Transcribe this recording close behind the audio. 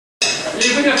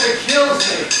Even if it kills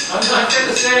me, I'm not going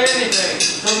to say anything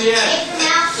until the end.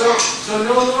 So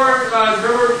no more,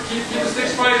 remember, keep the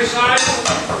sticks by your side.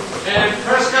 And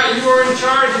Prescott, you are in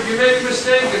charge. If you make a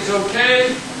mistake, it's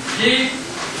okay. Keep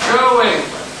going.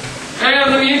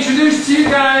 And let me introduce to you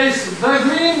guys the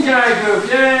green guy group.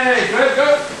 Yay! Good,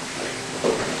 go.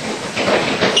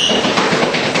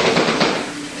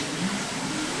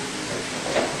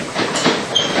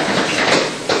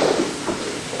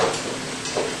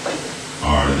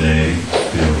 Are they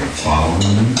still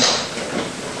following me?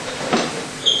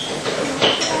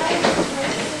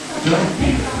 Don't be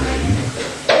afraid.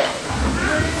 I'll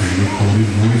make a pre-recorded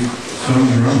voice some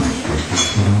drum instructors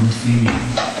put on the CD.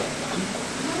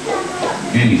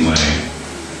 Anyway,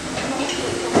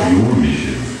 your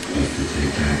mission is to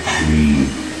take that green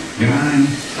guy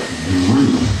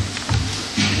group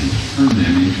and turn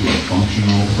them into a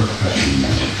functional percussion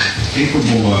unit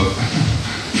capable of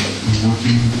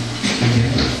working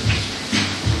together.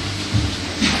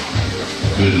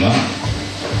 Good luck.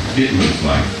 It looks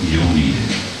like you'll need it.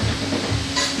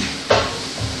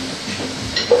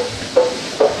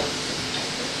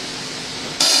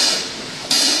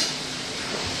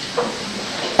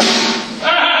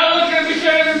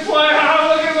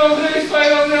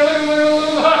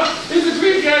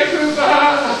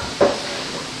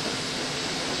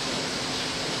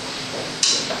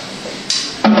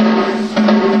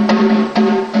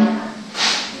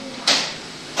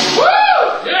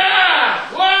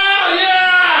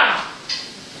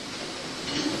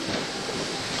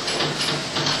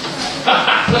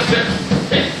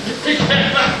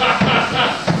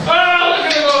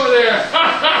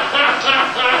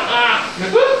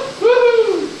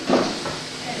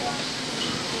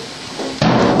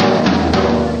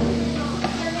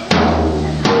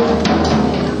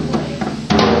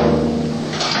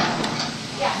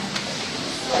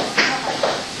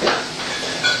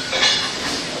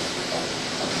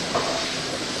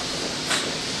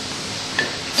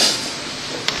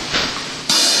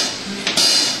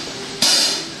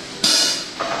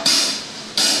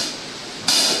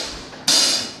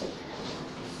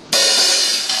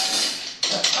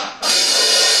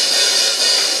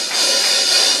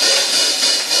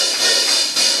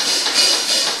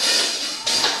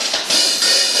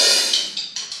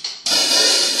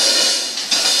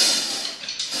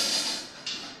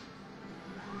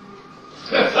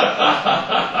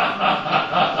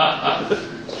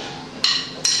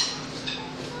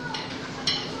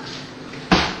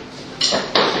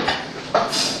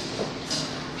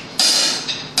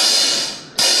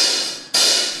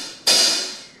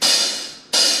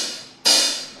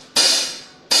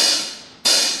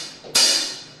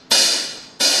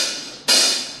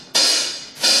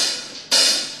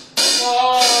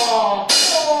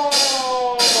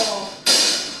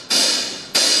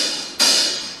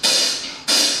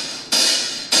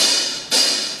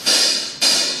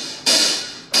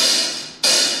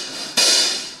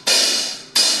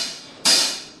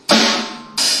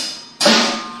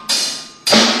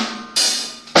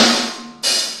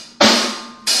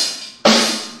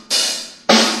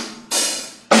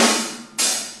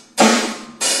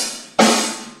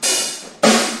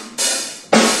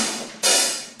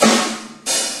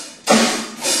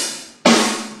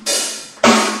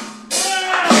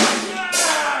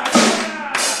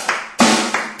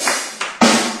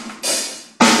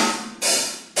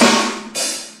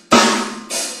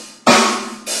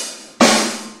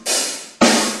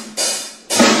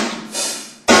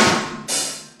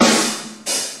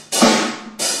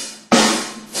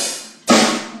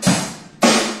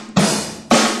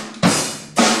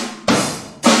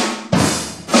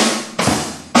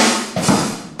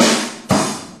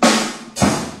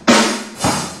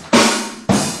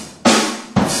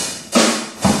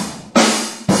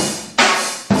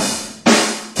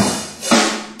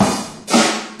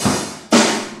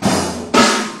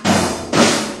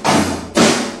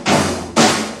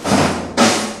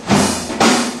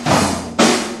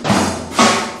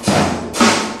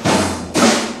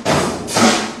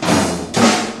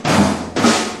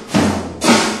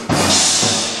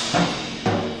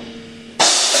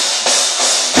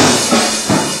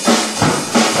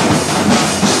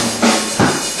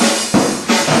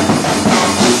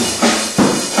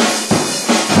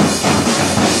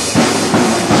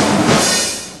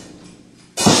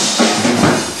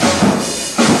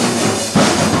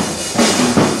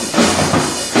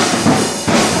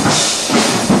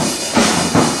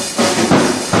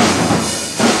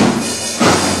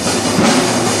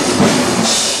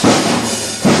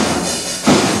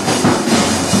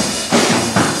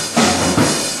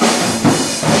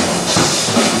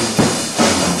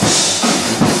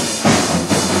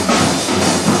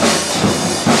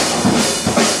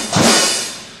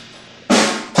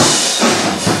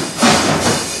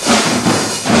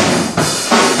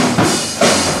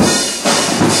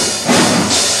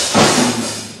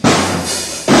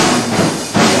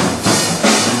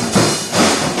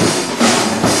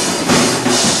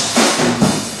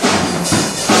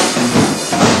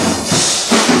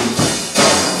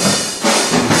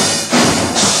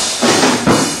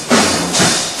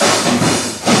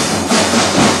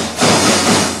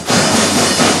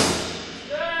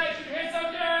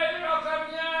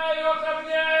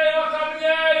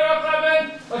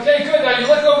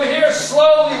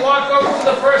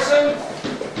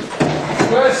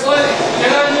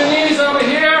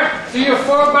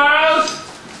 more bows?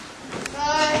 I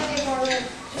need more room.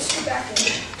 Just scoot back in.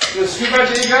 Just scoot back,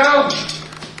 there you go.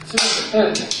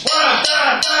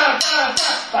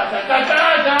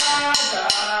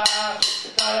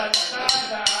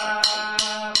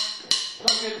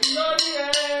 Look at the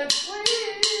audience, please.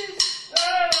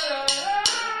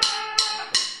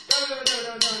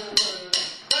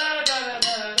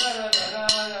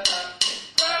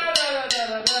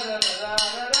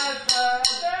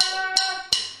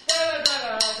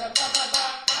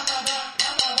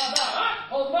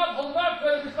 Hold them up,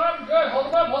 good,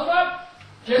 hold them up.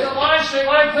 Get in line, straight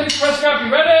line, please, Prescott, be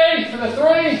ready for the 3.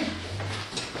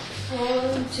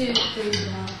 1, 2, 3,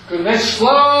 now. Good, nice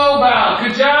slow bow,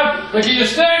 good job. Look at your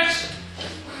sticks.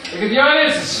 Look at the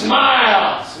audience and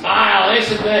smile. Smile, they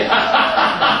should be.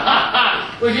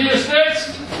 Look at your sticks.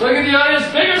 Look at the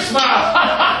audience, bigger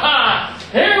smile.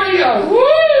 Here we go, woo!